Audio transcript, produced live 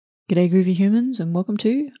G'day groovy humans and welcome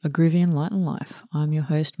to A Groovy Enlightened Life. I'm your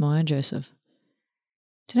host Maya Joseph.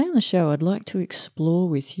 Today on the show I'd like to explore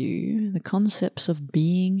with you the concepts of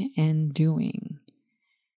being and doing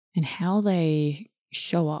and how they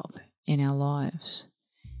show up in our lives.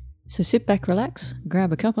 So sit back, relax,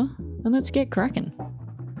 grab a cuppa and let's get cracking.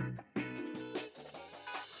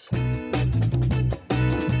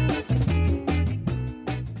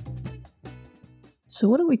 So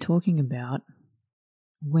what are we talking about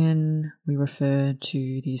when we refer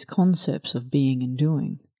to these concepts of being and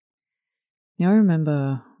doing? Now, I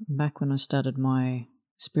remember back when I started my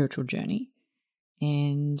spiritual journey,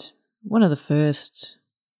 and one of the first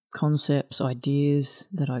concepts, ideas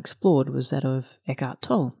that I explored was that of Eckhart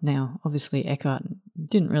Tolle. Now, obviously, Eckhart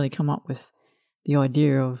didn't really come up with the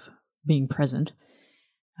idea of being present,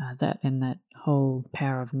 that whole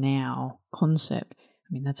power of now concept. I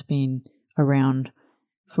mean, that's been around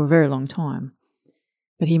for a very long time,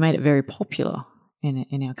 but he made it very popular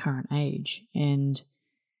in our current age. And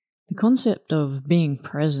the concept of being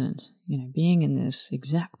present, being in this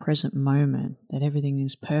exact present moment, that everything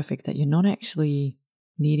is perfect, that you're not actually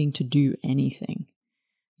needing to do anything,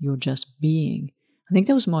 you're just being. I think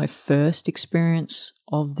that was my first experience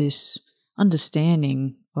of this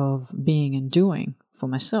understanding of being and doing for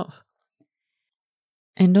myself.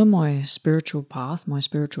 And on my spiritual path, my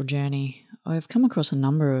spiritual journey, I've come across a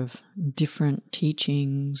number of different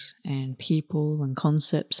teachings and people and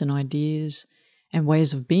concepts and ideas and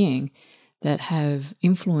ways of being that have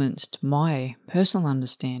influenced my personal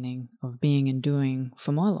understanding of being and doing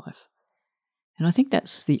for my life. And I think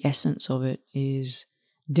that's the essence of it, is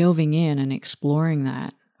delving in and exploring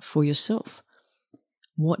that for yourself.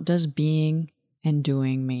 What does being and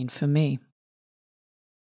doing mean for me?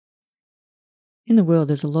 In the world,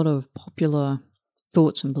 there's a lot of popular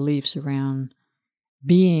thoughts and beliefs around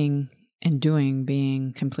being and doing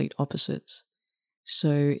being complete opposites.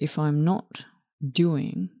 So if I'm not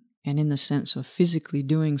doing, and in the sense of physically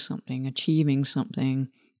doing something, achieving something,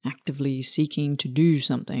 actively seeking to do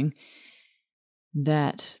something,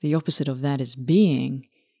 that the opposite of that is being.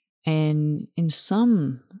 And in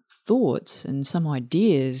some thoughts and some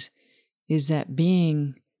ideas is that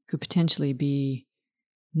being could potentially be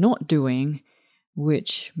not doing,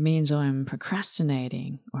 which means I'm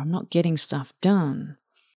procrastinating or I'm not getting stuff done.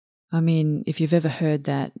 I mean, if you've ever heard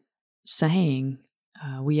that saying,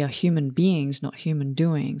 we are human beings, not human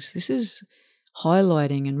doings, this is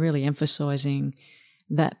highlighting and really emphasizing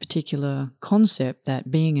that particular concept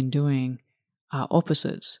that being and doing are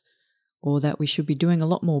opposites, or that we should be doing a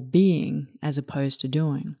lot more being as opposed to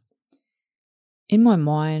doing. In my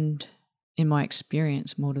mind, in my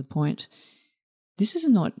experience, more to the point, this is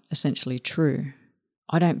not essentially true.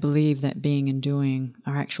 I don't believe that being and doing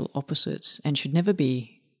are actual opposites and should never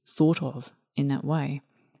be thought of in that way.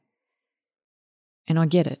 And I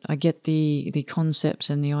get it. I get the concepts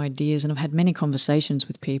and the ideas, and I've had many conversations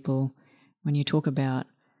with people when you talk about,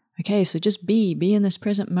 okay, so just be in this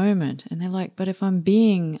present moment. And they're like, but if I'm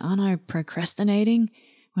being, aren't I procrastinating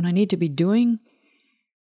when I need to be doing?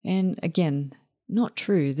 And again, not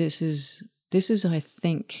true. This is, I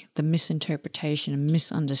think, the misinterpretation and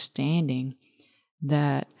misunderstanding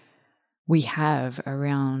that we have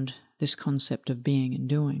around this concept of being and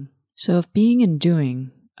doing. So if being and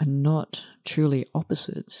doing are not truly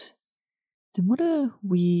opposites, then what are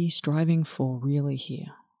we striving for really here?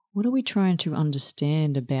 What are we trying to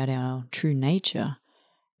understand about our true nature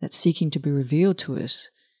that's seeking to be revealed to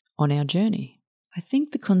us on our journey? I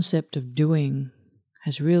think the concept of doing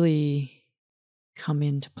has really come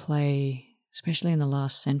into play, especially in the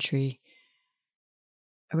last century,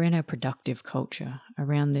 around our productive culture,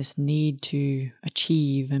 around this need to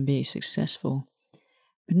achieve and be successful,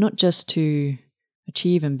 but not just to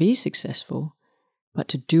achieve and be successful, but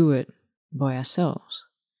to do it by ourselves.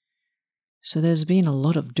 So there's been a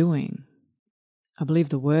lot of doing. I believe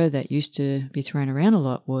the word that used to be thrown around a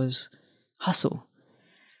lot was hustle.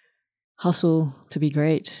 Hustle to be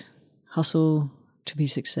great, hustle to be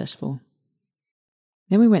successful.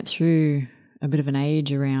 Then we went through a bit of an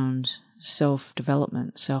age around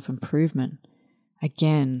self-development, self-improvement.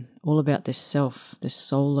 Again, all about this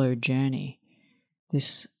solo journey,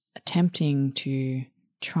 this attempting to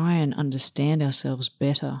try and understand ourselves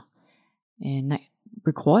better. And that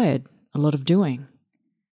required a lot of doing.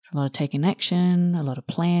 It's a lot of taking action, a lot of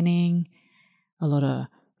planning, a lot of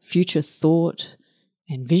future thought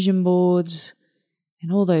and vision boards,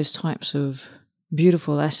 and all those types of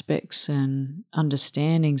beautiful aspects and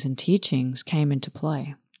understandings and teachings came into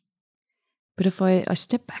play. But if I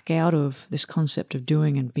step back out of this concept of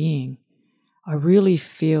doing and being, I really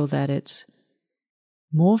feel that it's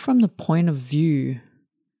more from the point of view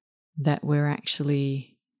that we're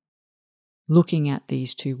actually looking at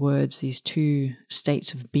these two words, these two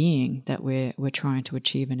states of being that we're trying to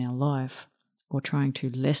achieve in our life, or trying to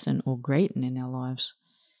lessen or greaten in our lives.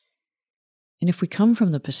 And if we come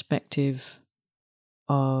from the perspective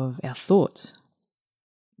of our thoughts,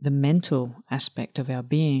 the mental aspect of our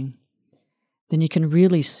being, then you can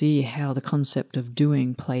really see how the concept of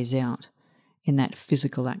doing plays out in that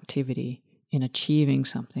physical activity, in achieving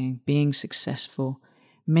something, being successful,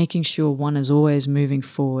 making sure one is always moving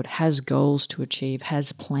forward, has goals to achieve,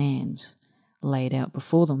 has plans laid out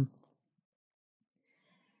before them.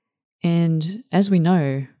 And as we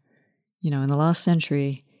know, in the last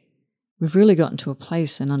century, we've really gotten to a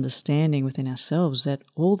place and understanding within ourselves that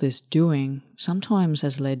all this doing sometimes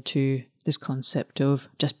has led to this concept of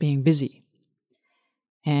just being busy.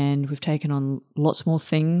 And we've taken on lots more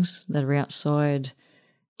things that are outside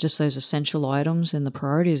just those essential items and the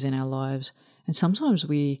priorities in our lives. And sometimes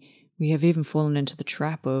we have even fallen into the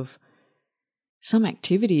trap of some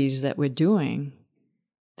activities that we're doing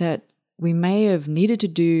that we may have needed to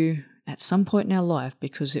do at some point in our life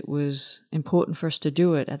because it was important for us to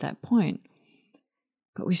do it at that point.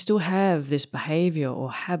 But we still have this behavior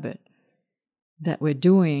or habit that we're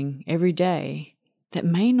doing every day that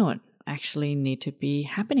may not actually need to be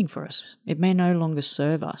happening for us. It may no longer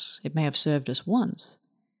serve us. It may have served us once,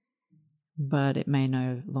 but it may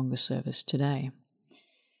no longer serve us today.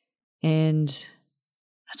 And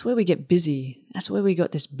that's where we get busy. That's where we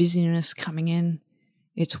got this busyness coming in.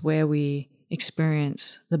 It's where we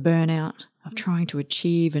experience the burnout of trying to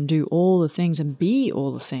achieve and do all the things and be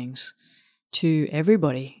all the things to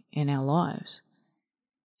everybody in our lives.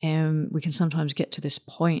 And we can sometimes get to this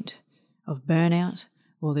point of burnout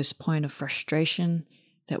or this point of frustration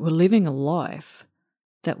that we're living a life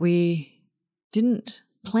that we didn't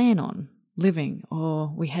plan on living,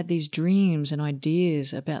 or we had these dreams and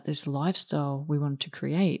ideas about this lifestyle we wanted to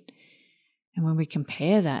create. And when we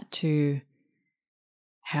compare that to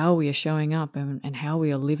how we are showing up and how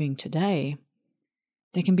we are living today,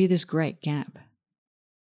 there can be this great gap.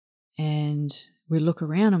 And we look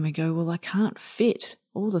around and we go, well, I can't fit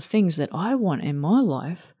all the things that I want in my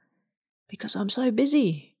life because I'm so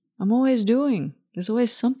busy. I'm always doing. There's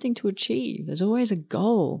always something to achieve. There's always a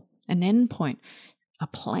goal, an end point, a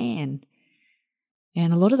plan.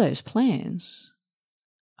 And a lot of those plans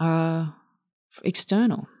are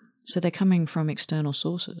external. So they're coming from external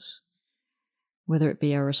sources, whether it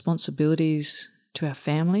be our responsibilities to our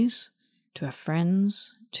families, to our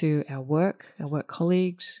friends, to our work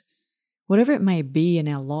colleagues, whatever it may be in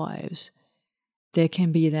our lives, there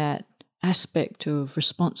can be that aspect of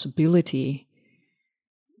responsibility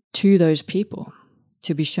to those people,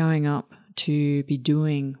 to be showing up, to be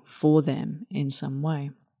doing for them in some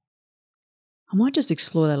way. I might just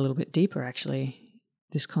explore that a little bit deeper, actually,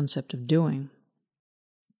 this concept of doing.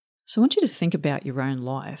 So I want you to think about your own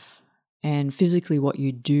life and physically what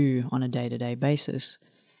you do on a day-to-day basis,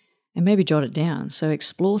 and maybe jot it down. So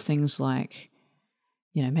explore things like,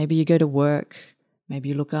 maybe you go to work, maybe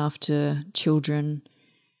you look after children,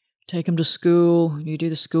 take them to school, you do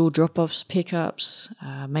the school drop-offs, pickups,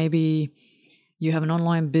 maybe you have an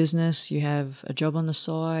online business, you have a job on the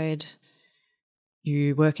side,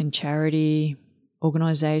 you work in charity,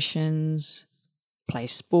 organizations, play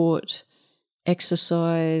sport,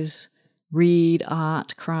 exercise, read,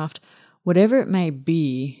 art, craft, whatever it may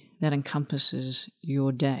be that encompasses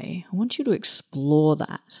your day. I want you to explore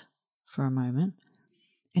that for a moment,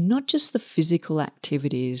 and not just the physical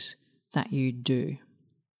activities that you do.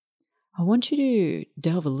 I want you to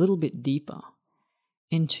delve a little bit deeper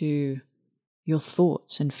into your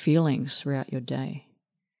thoughts and feelings throughout your day,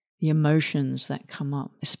 the emotions that come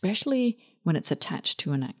up, especially when it's attached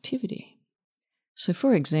to an activity. So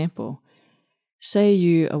for example, say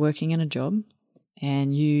you are working in a job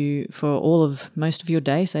and you, for most of your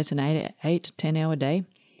day, say it's an 8 to 10 hour day.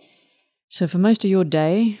 So for most of your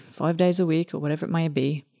day, 5 days a week or whatever it may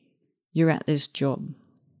be, you're at this job.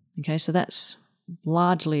 Okay, so that's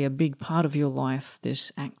largely a big part of your life,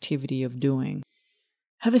 this activity of doing.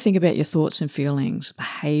 Have a think about your thoughts and feelings,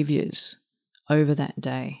 behaviors over that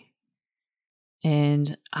day.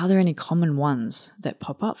 And are there any common ones that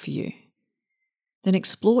pop up for you? Then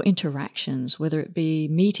explore interactions, whether it be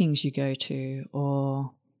meetings you go to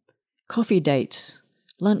or coffee dates,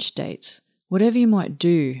 lunch dates, whatever you might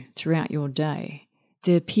do throughout your day.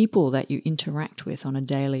 There are people that you interact with on a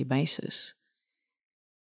daily basis.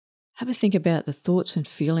 Have a think about the thoughts and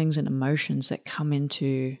feelings and emotions that come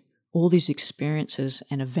into all these experiences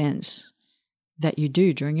and events that you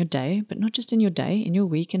do during your day, but not just in your day, in your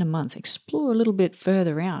week, in a month. Explore a little bit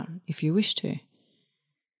further out if you wish to.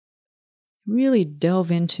 really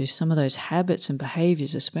delve into some of those habits and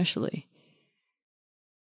behaviors especially,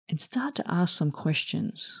 and start to ask some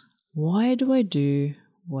questions. Why do I do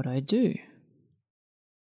what I do?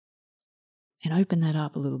 And open that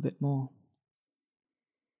up a little bit more.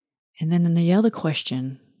 And then the other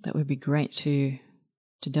question that would be great to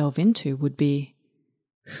delve into would be,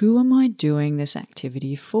 who am I doing this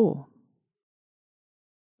activity for?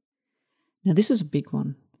 Now, this is a big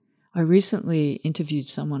one. I recently interviewed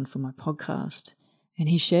someone for my podcast, and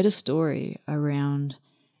he shared a story around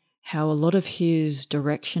how a lot of his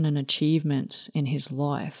direction and achievements in his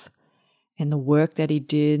life and the work that he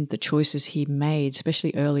did, the choices he made,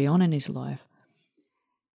 especially early on in his life,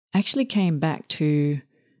 actually came back to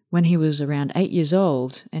when he was around 8 years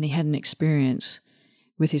old and he had an experience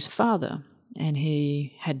with his father, and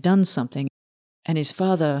he had done something, and his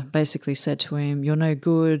father basically said to him, "You're no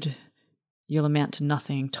good, you'll amount to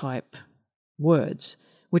nothing" type words,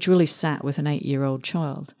 which really sat with an 8-year-old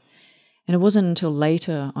child. And it wasn't until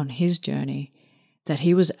later on his journey that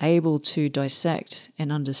he was able to dissect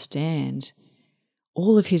and understand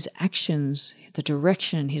all of his actions, the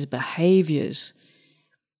direction, his behaviors,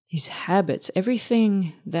 his habits,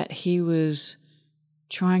 everything that he was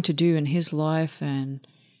trying to do in his life and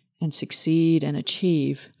succeed and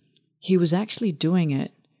achieve. He was actually doing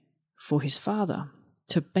it for his father,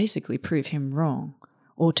 to basically prove him wrong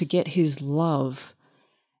or to get his love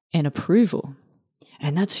and approval.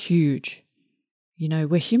 And that's huge. You know,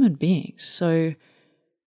 we're human beings. So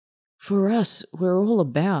for us, we're all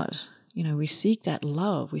about, we seek that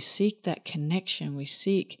love, we seek that connection, we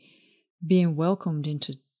seek being welcomed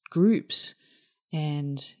into groups.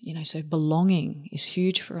 And, so belonging is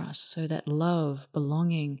huge for us. So that love,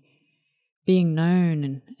 belonging, being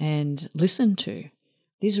known and listened to,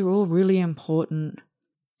 these are all really important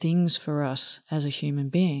things for us as a human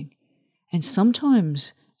being. And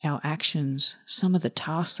sometimes our actions, some of the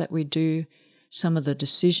tasks that we do, some of the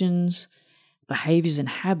decisions, behaviors and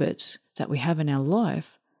habits that we have in our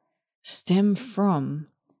life stem from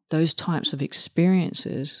those types of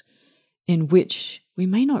experiences in which we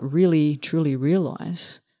may not really truly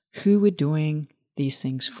realize who we're doing these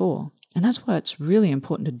things for. And that's why it's really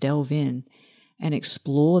important to delve in and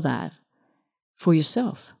explore that for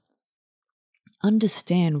yourself.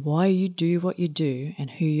 Understand why you do what you do and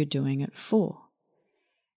who you're doing it for.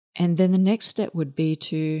 And then the next step would be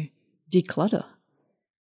to declutter,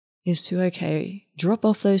 is to, drop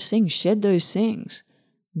off those things, shed those things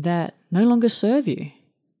that no longer serve you,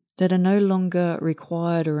 that are no longer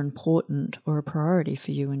required or important or a priority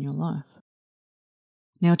for you in your life.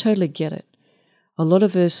 Now, I totally get it. A lot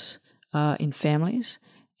of us are in families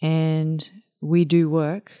and we do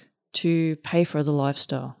work to pay for the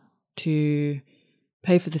lifestyle, to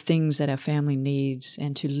pay for the things that our family needs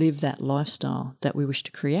and to live that lifestyle that we wish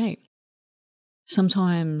to create.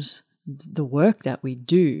 Sometimes the work that we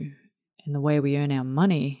do and the way we earn our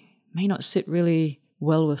money may not sit really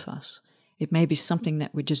well with us. It may be something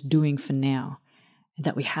that we're just doing for now,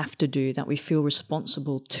 that we have to do, that we feel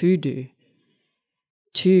responsible to do,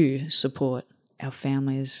 to support our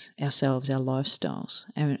families, ourselves, our lifestyles,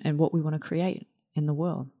 and what we want to create in the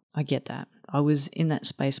world. I get that. I was in that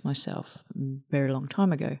space myself a very long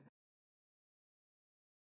time ago.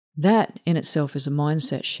 That in itself is a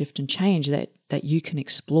mindset shift and change that you can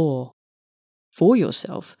explore for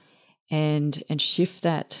yourself and shift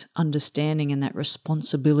that understanding and that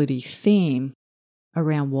responsibility theme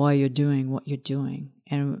around why you're doing what you're doing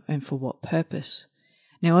and for what purpose.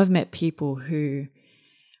 Now, I've met people who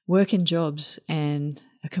work in jobs and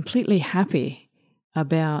are completely happy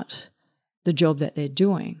about the job that they're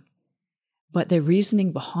doing, but their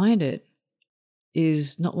reasoning behind it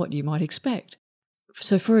is not what you might expect.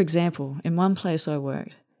 So, for example, in one place I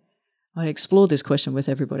worked, I explored this question with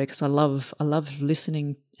everybody because I love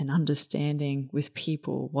listening and understanding with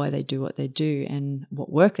people why they do what they do and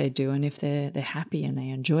what work they do and if they're happy and they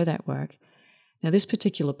enjoy that work. Now, this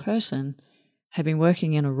particular person had been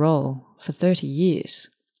working in a role for 30 years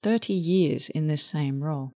in this same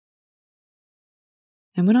role.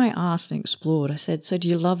 And when I asked and explored, I said, "So do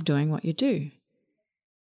you love doing what you do?"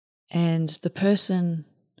 And the person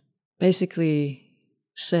basically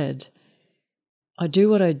said, "I do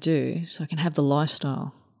what I do so I can have the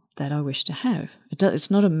lifestyle that I wish to have.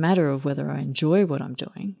 It's not a matter of whether I enjoy what I'm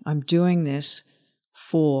doing. I'm doing this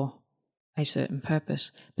for a certain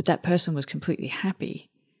purpose." But that person was completely happy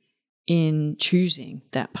in choosing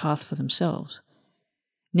that path for themselves.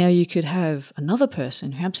 Now you could have another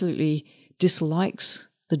person who absolutely dislikes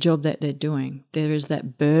the job that they're doing. There is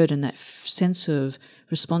that burden, that sense of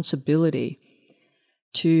responsibility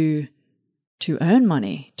to earn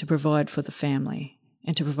money, to provide for the family,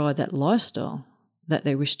 and to provide that lifestyle that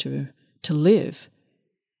they wish to live,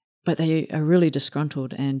 but they are really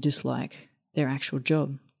disgruntled and dislike their actual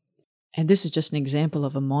job. And this is just an example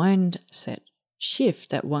of a mindset shift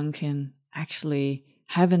that one can actually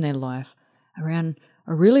have in their life around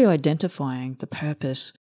really identifying the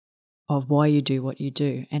purpose of why you do what you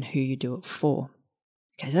do and who you do it for.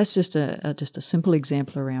 Okay, so that's just a simple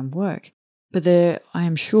example around work. But there, I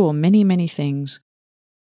am sure, many things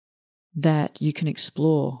that you can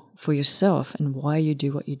explore for yourself and why you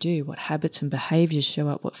do what you do, what habits and behaviors show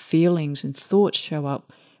up, what feelings and thoughts show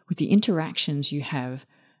up with the interactions you have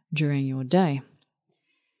during your day.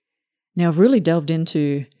 Now, I've really delved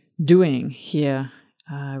into doing here,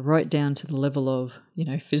 right down to the level of,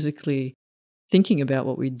 physically thinking about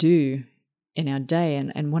what we do in our day.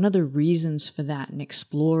 And one of the reasons for that, and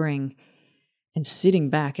exploring and sitting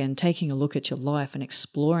back and taking a look at your life and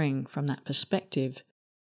exploring from that perspective,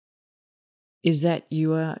 is that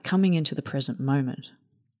you are coming into the present moment.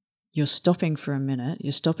 You're stopping for a minute.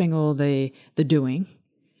 You're stopping all the doing.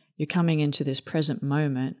 You're coming into this present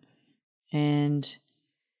moment, and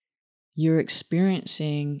you're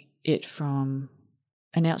experiencing it from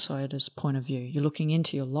an outsider's point of view. You're looking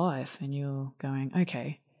into your life and you're going,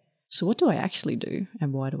 okay, so what do I actually do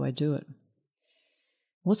and why do I do it?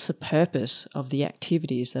 What's the purpose of the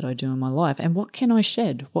activities that I do in my life, and what can I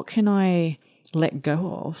shed? What can I let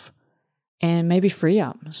go of and maybe free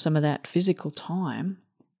up some of that physical time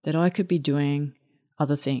that I could be doing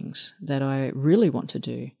other things that I really want to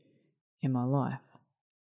do in my life?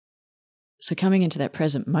 So coming into that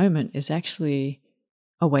present moment is actually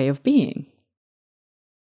a way of being.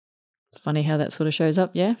 Funny how that sort of shows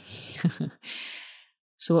up, yeah?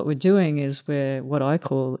 So what we're doing is what I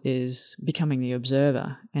call is becoming the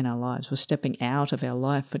observer in our lives. We're stepping out of our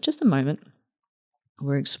life for just a moment.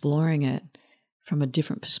 We're exploring it from a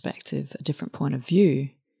different perspective, a different point of view.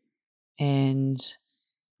 And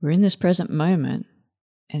we're in this present moment.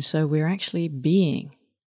 And so we're actually being.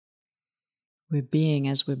 We're being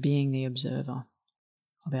as we're being the observer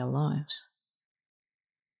of our lives.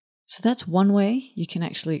 So that's one way you can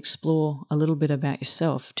actually explore a little bit about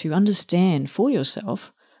yourself, to understand for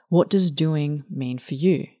yourself, what does doing mean for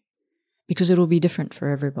you? Because it will be different for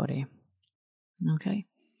everybody. Okay.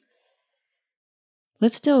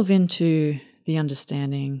 Let's delve into the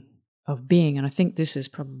understanding of being, and I think this is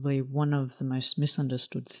probably one of the most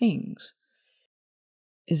misunderstood things,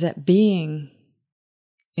 is that being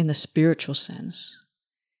in the spiritual sense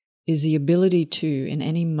is the ability to, in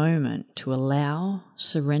any moment, to allow,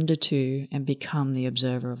 surrender to, and become the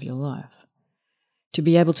observer of your life. To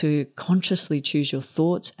be able to consciously choose your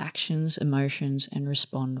thoughts, actions, emotions, and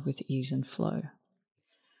respond with ease and flow.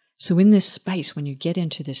 So in this space, when you get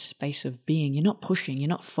into this space of being, you're not pushing, you're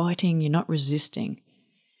not fighting, you're not resisting.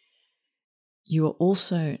 You are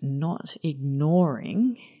also not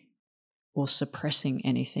ignoring or suppressing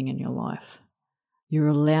anything in your life. You're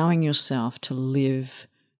allowing yourself to live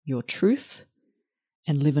your truth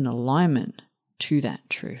and live in alignment to that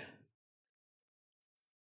truth.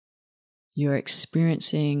 You're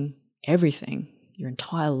experiencing everything, your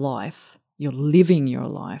entire life. You're living your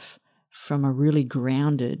life from a really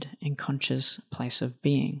grounded and conscious place of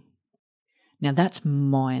being. Now, that's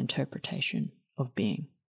my interpretation of being.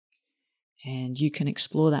 And you can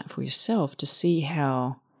explore that for yourself to see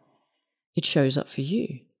how it shows up for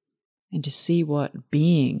you and to see what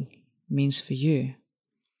being means for you.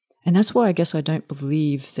 And that's why I guess I don't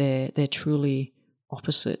believe they're truly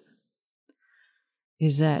opposite,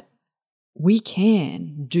 is that we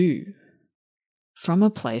can do from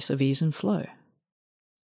a place of ease and flow.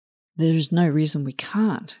 There's no reason we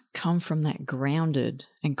can't come from that grounded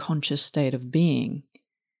and conscious state of being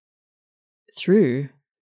through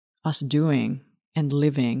us doing and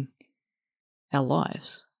living our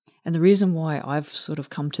lives. And the reason why I've sort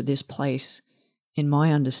of come to this place in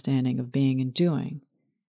my understanding of being and doing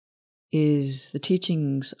is the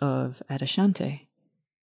teachings of Adyashanti.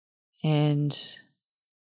 And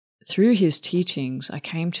through his teachings, I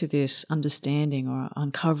came to this understanding or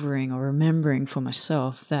uncovering or remembering for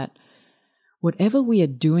myself that whatever we are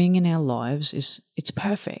doing in our lives it's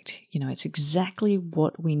perfect. It's exactly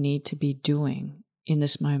what we need to be doing in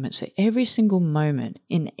this moment. So every single moment,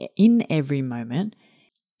 in every moment,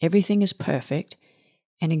 everything is perfect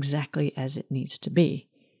and exactly as it needs to be.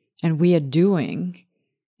 And we are doing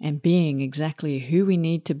and being exactly who we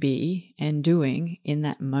need to be and doing in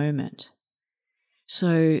that moment.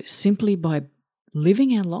 So simply by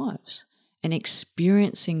living our lives and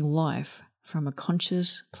experiencing life from a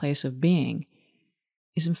conscious place of being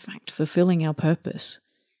is in fact fulfilling our purpose.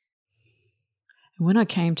 And when I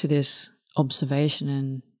came to this observation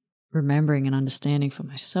and remembering and understanding for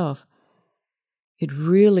myself, it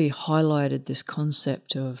really highlighted this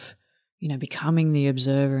concept of, becoming the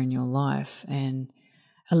observer in your life and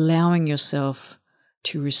allowing yourself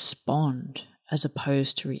to respond as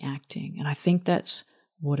opposed to reacting. And I think that's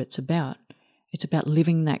what it's about. It's about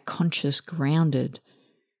living that conscious, grounded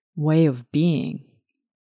way of being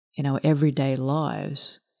in our everyday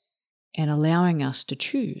lives and allowing us to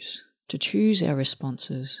choose our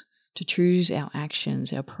responses, to choose our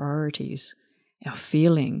actions, our priorities, our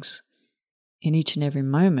feelings in each and every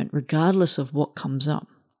moment, regardless of what comes up.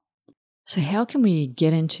 So how can we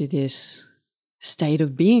get into this state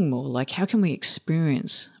of being more? Like, how can we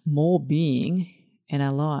experience more being in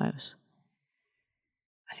our lives?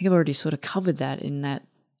 I think I've already sort of covered that, in that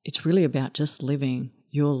it's really about just living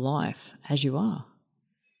your life as you are,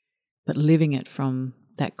 but living it from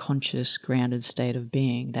that conscious, grounded state of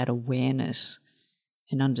being, that awareness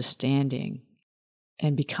and understanding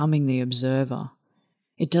and becoming the observer.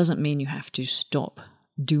 It doesn't mean you have to stop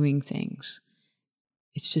doing things.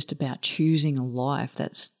 It's just about choosing a life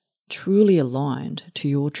that's truly aligned to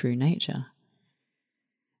your true nature.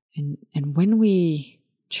 And when we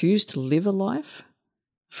choose to live a life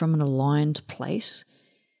from an aligned place,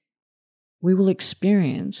 we will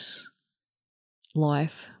experience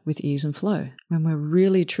life with ease and flow. When we're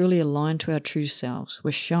really, truly aligned to our true selves,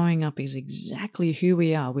 we're showing up as exactly who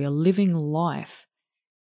we are. We are living life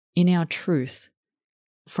in our truth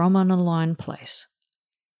from an aligned place.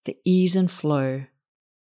 The ease and flow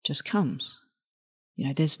just comes.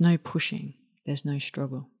 There's no pushing, there's no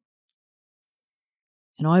struggle.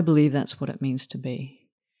 And I believe that's what it means to be.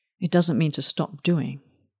 It doesn't mean to stop doing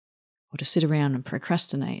or to sit around and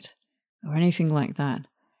procrastinate or anything like that.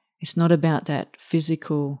 It's not about that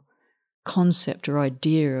physical concept or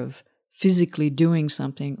idea of physically doing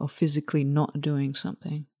something or physically not doing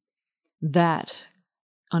something. That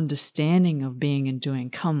understanding of being and doing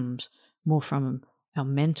comes more from our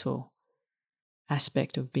mental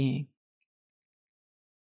aspect of being.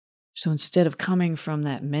 So instead of coming from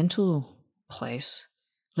that mental place,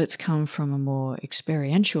 let's come from a more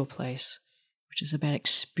experiential place, which is about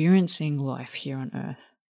experiencing life here on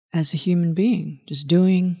earth as a human being, just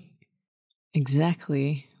doing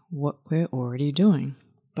exactly what we're already doing,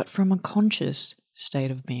 but from a conscious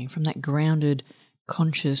state of being, from that grounded,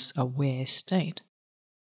 conscious, aware state.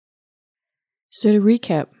 So to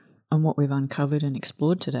recap on what we've uncovered and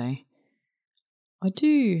explored today, I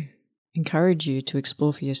do encourage you to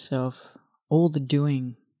explore for yourself all the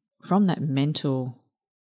doing from that mental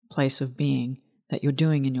place of being that you're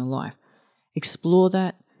doing in your life. Explore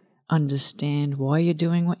that, understand why you're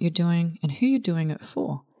doing what you're doing and who you're doing it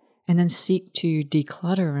for, and then seek to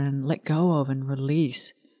declutter and let go of and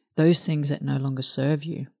release those things that no longer serve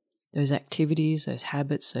you, those activities, those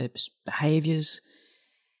habits, those behaviors,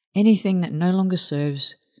 anything that no longer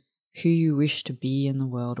serves who you wish to be in the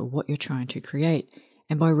world or what you're trying to create.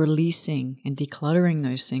 And by releasing and decluttering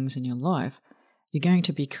those things in your life, you're going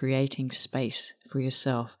to be creating space for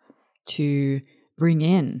yourself to bring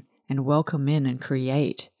in and welcome in and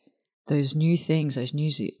create those new things, those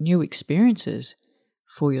new experiences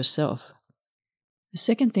for yourself. The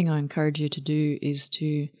second thing I encourage you to do is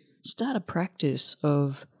to start a practice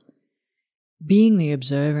of being the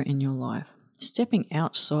observer in your life, stepping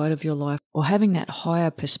outside of your life or having that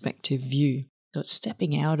higher perspective view. So it's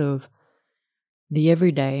stepping out of the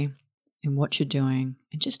everyday and what you're doing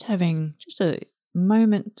and just having just a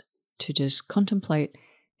moment to just contemplate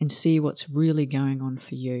and see what's really going on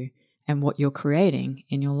for you and what you're creating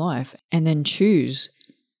in your life, and then choose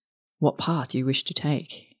what path you wish to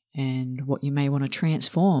take and what you may want to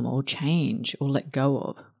transform or change or let go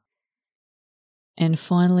of. And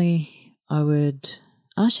finally, I would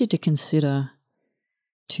ask you to consider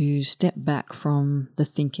to step back from the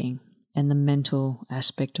thinking and the mental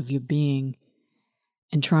aspect of your being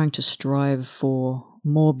and trying to strive for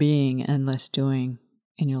more being and less doing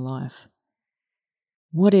in your life.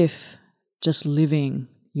 What if just living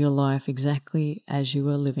your life exactly as you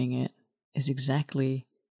are living it is exactly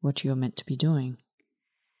what you are meant to be doing?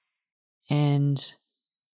 And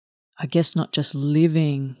I guess not just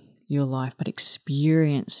living your life, but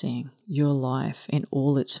experiencing your life in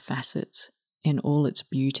all its facets, in all its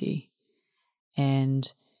beauty,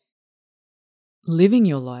 and living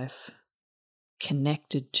your life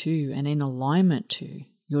connected to and in alignment to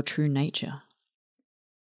your true nature.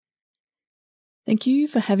 Thank you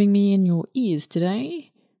for having me in your ears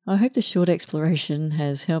today. I hope this short exploration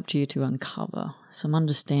has helped you to uncover some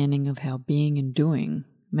understanding of how being and doing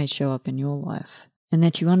may show up in your life, and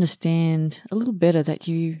that you understand a little better that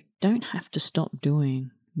you don't have to stop doing,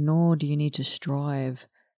 nor do you need to strive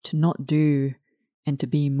to not do and to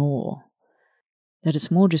be more. That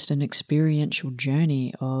it's more just an experiential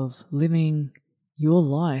journey of living your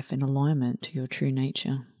life in alignment to your true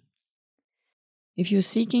nature. If you're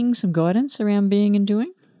seeking some guidance around being and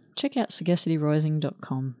doing, check out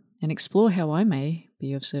sagacityrising.com and explore how I may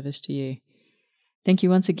be of service to you. Thank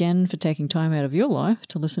you once again for taking time out of your life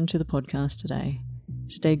to listen to the podcast today.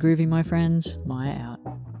 Stay groovy, my friends. Maya out.